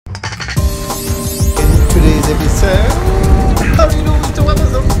episode. How do you do, Mr.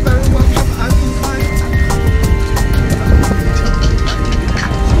 Weberson? Very welcome. I'm in my...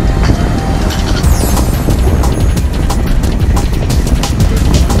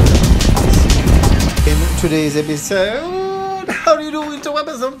 In today's episode, how do you do, Mr.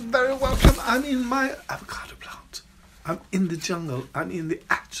 Weberson? Very welcome. I'm in my avocado plant. I'm in the jungle. I'm in the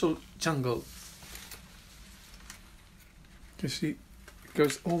actual jungle. You see, it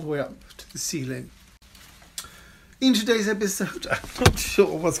goes all the way up to the ceiling. In today's episode, I'm not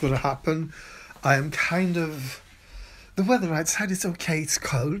sure what's going to happen. I am kind of... The weather outside is okay, it's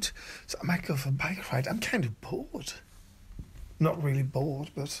cold, so I might go for a bike ride. I'm kind of bored. Not really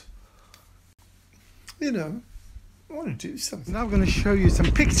bored, but... You know, I want to do something. Now I'm going to show you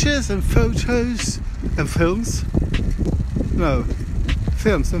some pictures and photos and films. No,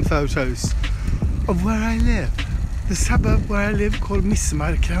 films and photos of where I live. The suburb where I live called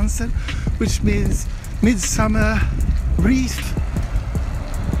Midsommarkransen, which means midsummer wreath.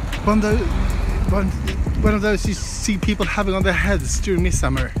 One of those you see people having on their heads during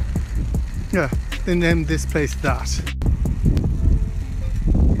midsummer. Yeah, they named this place that.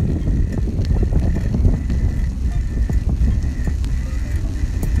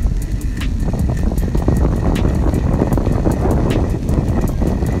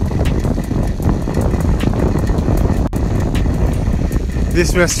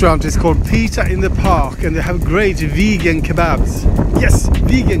 This restaurant is called Pizza in the Park and they have great vegan kebabs. Yes,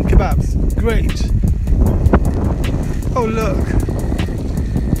 vegan kebabs. Great. Oh look.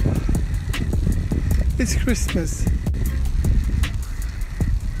 It's Christmas.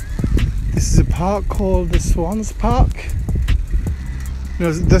 This is a park called the Swans Park.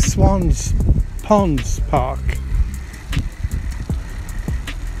 No, the Swans Ponds Park.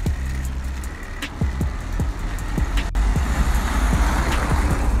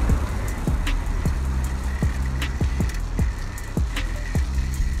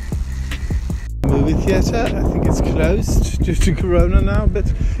 Movie theatre, I think it's closed due to Corona now,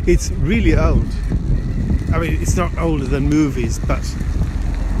 but it's really old. I mean, it's not older than movies, but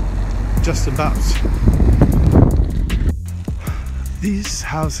just about. These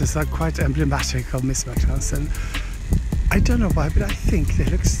houses are quite emblematic of Midsommarkransen. I don't know why, but I think they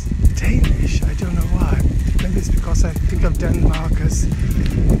look Danish. I don't know why. Maybe it's because I think of Denmark as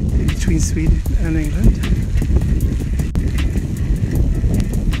in between Sweden and England.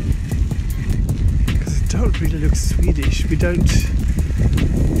 Don't really look Swedish. We don't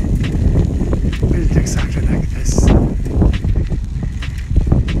build exactly like this.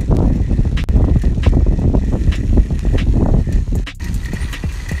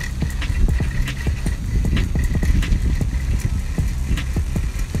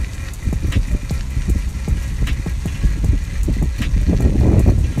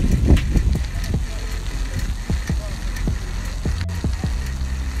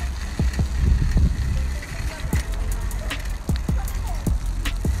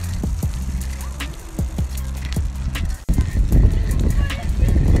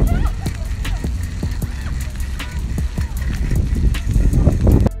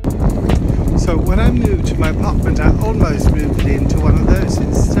 So when I moved to my apartment, I almost moved into one of those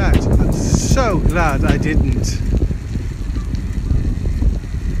instead. I'm so glad I didn't.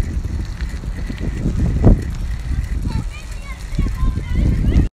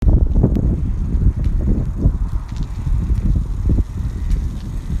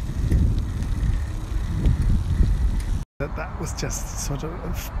 That was just sort of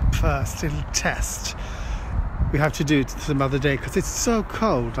a first little test. We have to do it some other day because it's so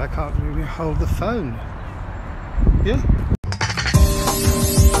cold I can't really hold the phone. Yeah?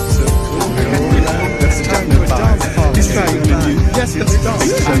 So, let's try the dance part. He's trying to do. Yes, let's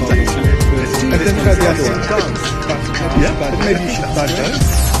dance. And then try the other one. Dance. Yeah, but maybe you should try those.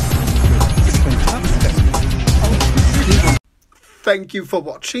 It's fantastic. Thank you for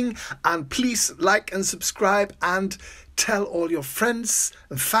watching, and please like and subscribe and tell all your friends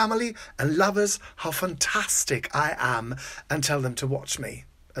and family and lovers how fantastic I am, and tell them to watch me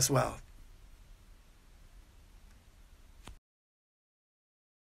as well.